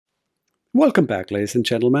Welcome back, ladies and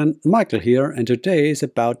gentlemen. Michael here, and today is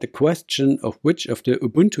about the question of which of the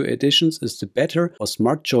Ubuntu editions is the better or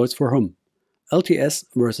smart choice for whom. LTS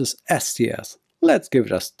versus STS. Let's give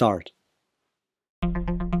it a start.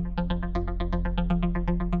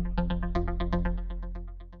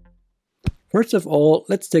 First of all,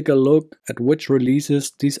 let's take a look at which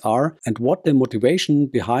releases these are and what the motivation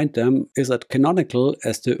behind them is at Canonical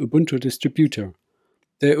as the Ubuntu distributor.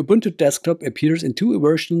 The Ubuntu desktop appears in two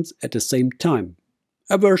versions at the same time.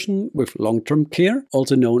 A version with long-term care,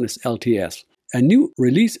 also known as LTS. A new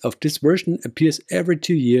release of this version appears every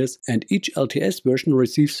 2 years, and each LTS version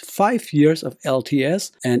receives 5 years of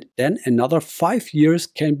LTS, and then another 5 years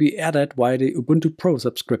can be added via the Ubuntu Pro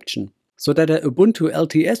subscription, so that a Ubuntu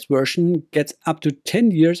LTS version gets up to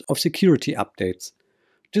 10 years of security updates.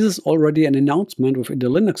 This is already an announcement within the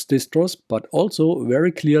Linux distros, but also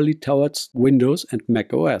very clearly towards Windows and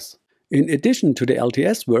Mac OS. In addition to the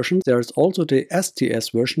LTS version, there is also the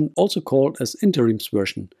STS version, also called as Interims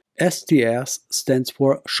version. STS stands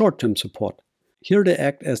for short-term support. Here they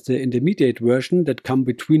act as the intermediate version that come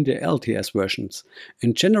between the LTS versions.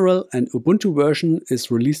 In general, an Ubuntu version is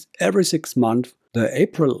released every 6 months. The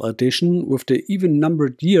April edition with the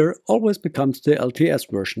even-numbered year always becomes the LTS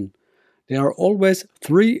version. There are always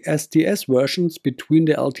 3 STS versions between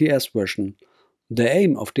the LTS version. The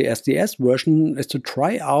aim of the STS version is to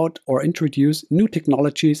try out or introduce new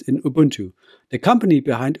technologies in Ubuntu. The company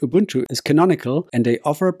behind Ubuntu is Canonical, and they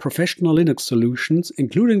offer professional Linux solutions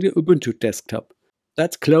including the Ubuntu desktop.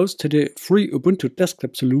 That's close to the free Ubuntu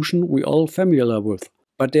desktop solution we all familiar with.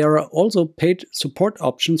 But there are also paid support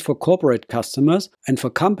options for corporate customers, and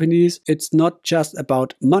for companies it's not just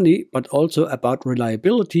about money but also about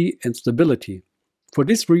reliability and stability. For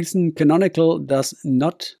this reason, Canonical does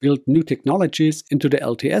not build new technologies into the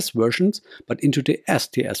LTS versions but into the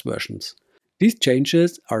STS versions. These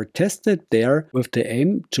changes are tested there with the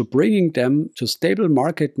aim to bringing them to stable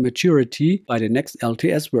market maturity by the next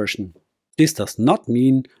LTS version. This does not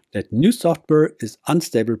mean that new software is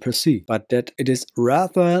unstable per se, but that it is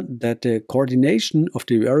rather that the coordination of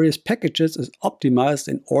the various packages is optimized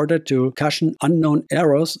in order to cushion unknown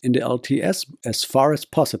errors in the LTS as far as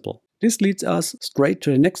possible. This leads us straight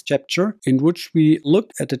to the next chapter, in which we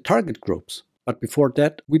look at the target groups. But before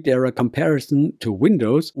that, we dare a comparison to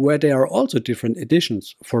Windows, where there are also different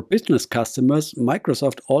editions. For business customers,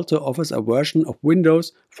 Microsoft also offers a version of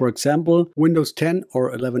Windows, for example, Windows 10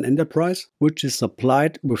 or 11 Enterprise, which is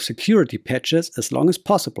supplied with security patches as long as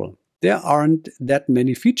possible. There aren't that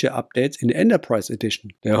many feature updates in the Enterprise edition.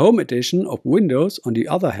 The Home edition of Windows, on the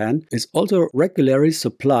other hand, is also regularly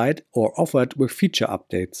supplied or offered with feature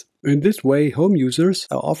updates. In this way, home users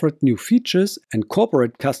are offered new features and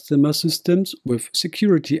corporate customer systems with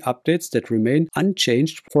security updates that remain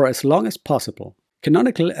unchanged for as long as possible.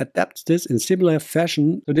 Canonical adapts this in similar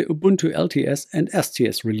fashion to the Ubuntu LTS and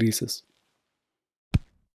STS releases.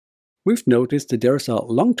 We've noticed that there is a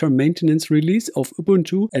long-term maintenance release of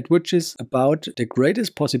Ubuntu at which is about the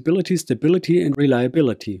greatest possibility, stability and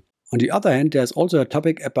reliability. On the other hand, there's also a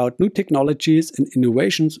topic about new technologies and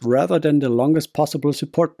innovations rather than the longest possible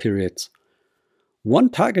support periods. One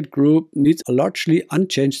target group needs a largely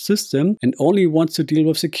unchanged system and only wants to deal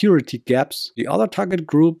with security gaps. The other target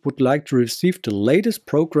group would like to receive the latest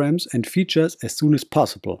programs and features as soon as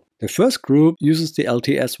possible. The first group uses the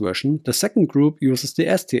LTS version, the second group uses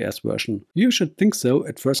the STS version. You should think so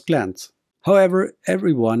at first glance. However,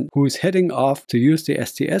 everyone who is heading off to use the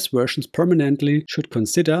STS versions permanently should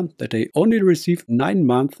consider that they only receive 9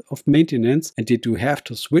 months of maintenance, and they do have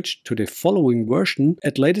to switch to the following version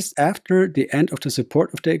at latest after the end of the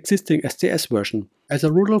support of the existing STS version. As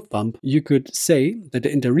a rule of thumb, you could say that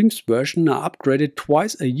the interims version are upgraded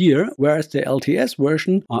twice a year, whereas the LTS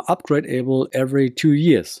version are upgradable every 2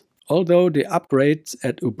 years. Although the upgrades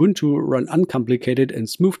at Ubuntu run uncomplicated and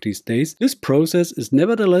smooth these days, this process is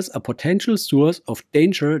nevertheless a potential source of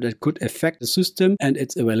danger that could affect the system and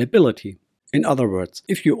its availability. In other words,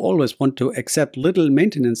 if you always want to accept little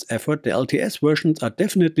maintenance effort, the LTS versions are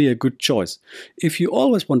definitely a good choice. If you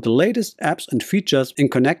always want the latest apps and features in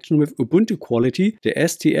connection with Ubuntu quality, the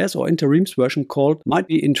STS or interims version called might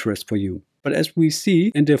be interest for you. But as we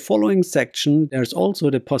see in the following section, there's also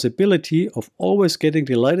the possibility of always getting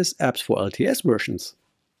the latest apps for LTS versions.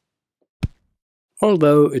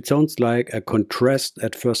 Although it sounds like a contrast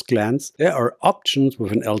at first glance, there are options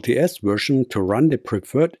with an LTS version to run the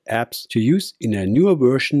preferred apps to use in a newer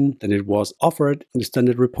version than it was offered in the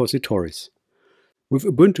standard repositories. With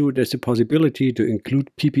Ubuntu, there's the possibility to include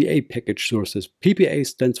PPA package sources. PPA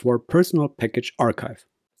stands for Personal Package Archive.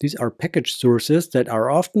 These are package sources that are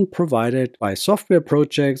often provided by software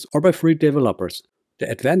projects or by free developers. The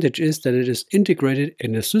advantage is that it is integrated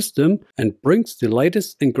in the system and brings the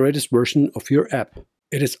latest and greatest version of your app.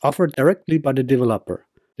 It is offered directly by the developer.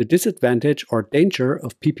 The disadvantage or danger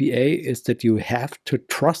of PPA is that you have to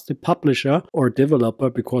trust the publisher or developer,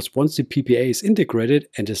 because once the PPA is integrated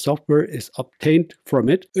and the software is obtained from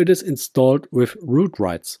it, it is installed with root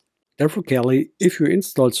rights. Therefore, Kelly, if you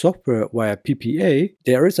install software via PPA,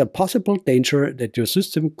 there is a possible danger that your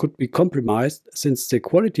system could be compromised, since the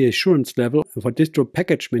quality assurance level of a distro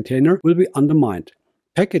package maintainer will be undermined.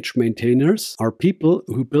 Package maintainers are people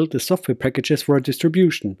who build the software packages for a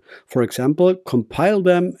distribution. For example, compile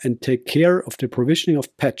them and take care of the provisioning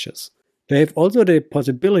of patches. They have also the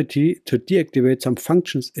possibility to deactivate some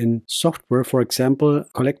functions in software, for example,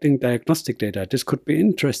 collecting diagnostic data. This could be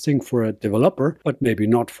interesting for a developer, but maybe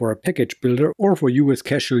not for a package builder or for you as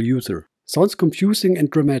casual user. Sounds confusing and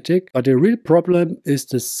dramatic, but the real problem is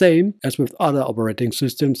the same as with other operating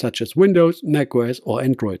systems such as Windows, macOS or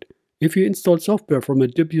Android. If you install software from a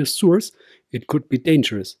dubious source, it could be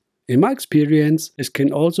dangerous. In my experience, this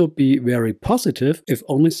can also be very positive if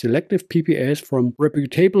only selective PPAs from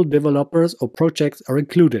reputable developers or projects are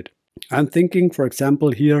included. I'm thinking, for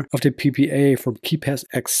example, here of the PPA from KeePass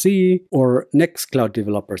XC or Nextcloud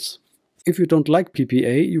developers. If you don't like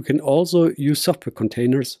PPA, you can also use software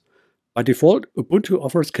containers. By default, Ubuntu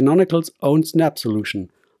offers Canonical's own Snap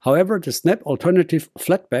solution. However, the Snap alternative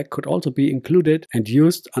Flatpak could also be included and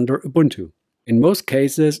used under Ubuntu. In most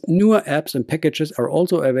cases, newer apps and packages are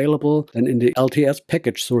also available than in the LTS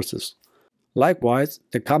package sources. Likewise,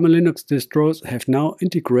 the common Linux distros have now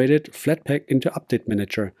integrated Flatpak into Update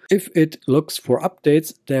Manager. If it looks for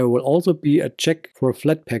updates, there will also be a check for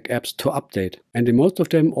Flatpak apps to update, and most of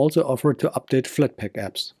them also offer to update Flatpak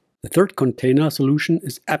apps. The third container solution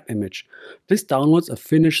is AppImage. This downloads a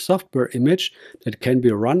finished software image that can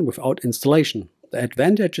be run without installation. The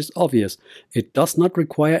advantage is obvious. It does not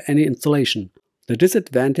require any installation. The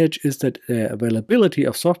disadvantage is that the availability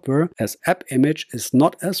of software as AppImage is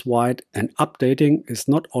not as wide, and updating is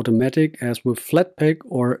not automatic as with Flatpak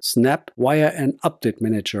or Snap via an update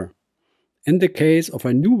manager. In the case of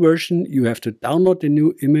a new version, you have to download the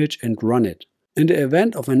new image and run it. In the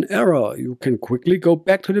event of an error, you can quickly go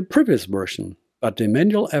back to the previous version, but the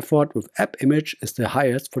manual effort with AppImage is the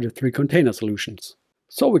highest for the three container solutions.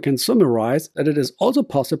 So we can summarize that it is also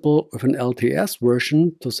possible with an LTS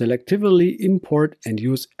version to selectively import and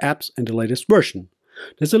use apps in the latest version.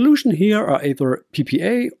 The solution here are either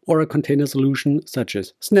PPA or a container solution such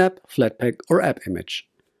as Snap, Flatpak or AppImage.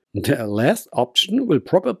 The last option will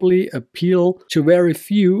probably appeal to very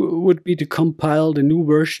few, would be to compile the new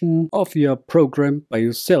version of your program by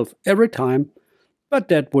yourself every time, but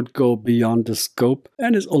that would go beyond the scope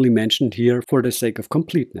and is only mentioned here for the sake of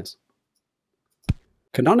completeness.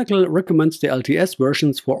 Canonical recommends the LTS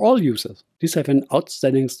versions for all users. These have an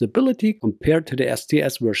outstanding stability compared to the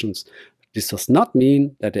STS versions. This does not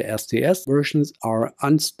mean that the STS versions are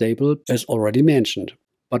unstable, as already mentioned.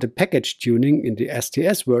 But the package tuning in the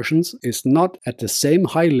STS versions is not at the same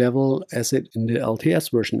high level as it in the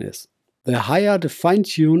LTS version is. The higher the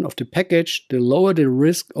fine-tune of the package, the lower the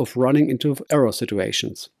risk of running into error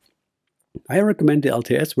situations. I recommend the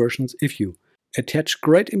LTS versions if you attach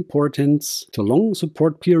great importance to long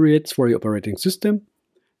support periods for your operating system,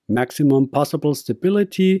 maximum possible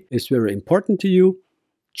stability is very important to you,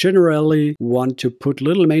 generally want to put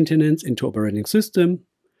little maintenance into operating system,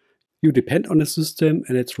 you depend on the system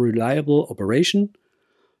and its reliable operation,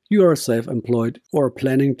 you are self-employed or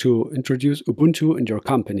planning to introduce Ubuntu in your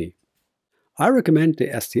company. I recommend the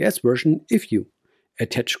STS version if you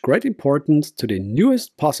attach great importance to the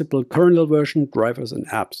newest possible kernel version, drivers and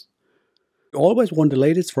apps. You always want the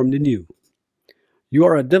latest from the new. You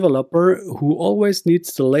are a developer who always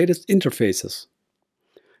needs the latest interfaces.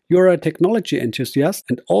 You are a technology enthusiast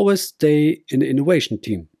and always stay in the innovation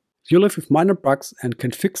team. You live with minor bugs and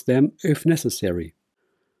can fix them if necessary.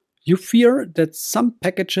 You fear that some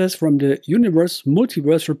packages from the Universe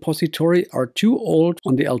Multiverse repository are too old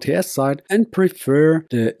on the LTS side and prefer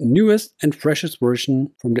the newest and freshest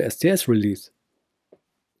version from the STS release.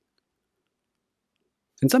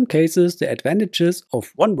 In some cases, the advantages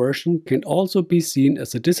of one version can also be seen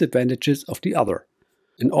as the disadvantages of the other.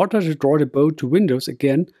 In order to draw the bow to Windows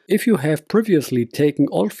again, if you have previously taken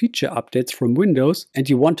all feature updates from Windows and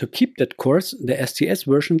you want to keep that course, the STS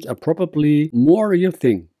versions are probably more your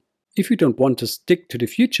thing. If you don't want to stick to the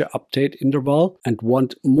future update interval and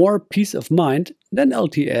want more peace of mind, then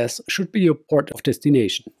LTS should be your port of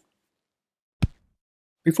destination.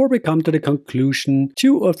 Before we come to the conclusion,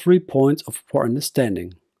 2 or 3 points for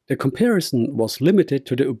understanding. The comparison was limited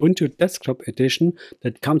to the Ubuntu Desktop Edition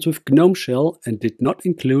that comes with GNOME Shell and did not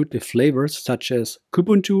include the flavors such as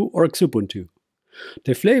Kubuntu or Xubuntu.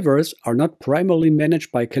 The flavors are not primarily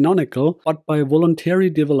managed by Canonical, but by voluntary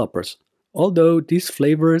developers. Although these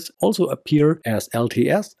flavors also appear as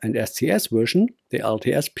LTS and STS version, the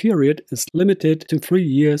LTS period is limited to 3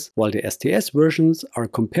 years, while the STS versions are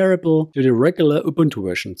comparable to the regular Ubuntu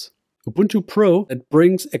versions. Ubuntu Pro, that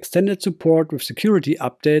brings extended support with security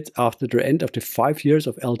updates after the end of the 5 years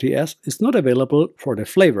of LTS, is not available for the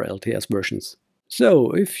flavor LTS versions. So,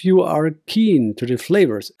 if you are keen to the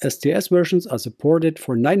flavors, STS versions are supported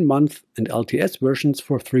for 9 months and LTS versions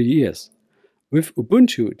for 3 years. With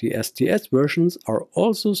Ubuntu, the STS versions are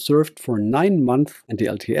also served for 9 months and the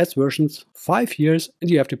LTS versions 5 years, and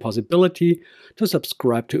you have the possibility to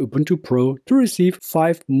subscribe to Ubuntu Pro to receive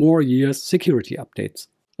 5 more years security updates.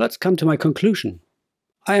 Let's come to my conclusion.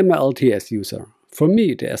 I am an LTS user. For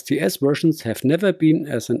me, the STS versions have never been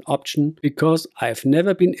as an option because I've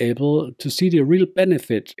never been able to see the real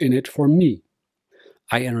benefit in it for me.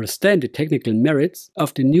 I understand the technical merits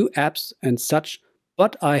of the new apps and such,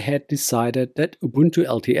 but I had decided that Ubuntu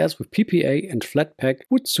LTS with PPA and Flatpak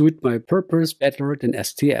would suit my purpose better than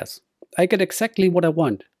STS. I get exactly what I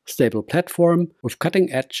want: stable platform with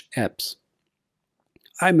cutting-edge apps.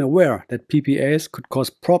 I'm aware that PPAs could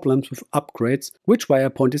cause problems with upgrades, which why I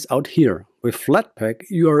point this out here. With Flatpak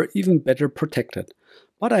you are even better protected,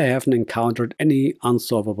 but I haven't encountered any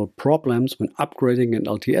unsolvable problems when upgrading an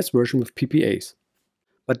LTS version with PPAs.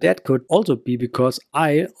 But that could also be because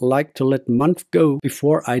I like to let months go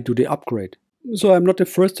before I do the upgrade. So I'm not the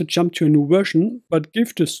first to jump to a new version, but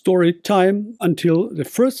give the story time until the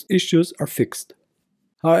first issues are fixed.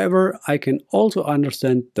 However, I can also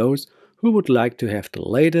understand those who would like to have the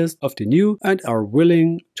latest of the new and are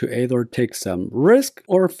willing to either take some risk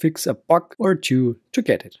or fix a bug or two to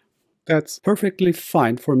get it. That's perfectly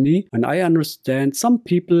fine for me, and I understand some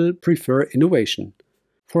people prefer innovation.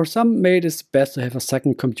 For some, maybe it is best to have a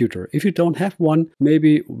second computer. If you don't have one,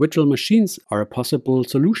 maybe virtual machines are a possible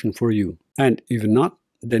solution for you. And if not,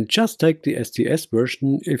 then just take the STS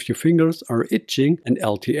version if your fingers are itching and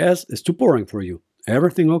LTS is too boring for you.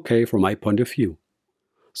 Everything okay from my point of view.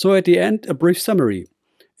 So at the end, a brief summary.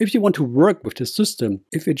 If you want to work with the system,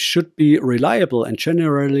 if it should be reliable and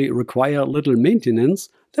generally require little maintenance,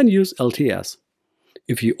 then use LTS.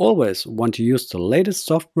 If you always want to use the latest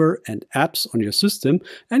software and apps on your system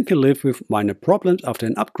and can live with minor problems after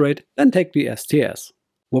an upgrade, then take the STS.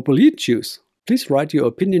 What will you choose? Please write your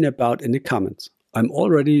opinion about in the comments. I'm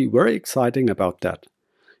already very excited about that.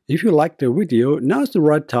 If you liked the video, now is the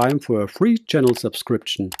right time for a free channel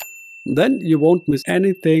subscription. Then you won't miss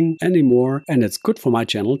anything anymore, and it's good for my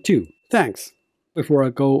channel too. Thanks! Before I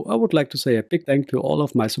go, I would like to say a big thank to all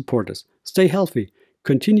of my supporters. Stay healthy,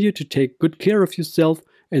 continue to take good care of yourself,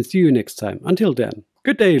 and see you next time. Until then,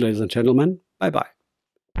 good day ladies and gentlemen, bye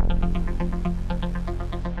bye.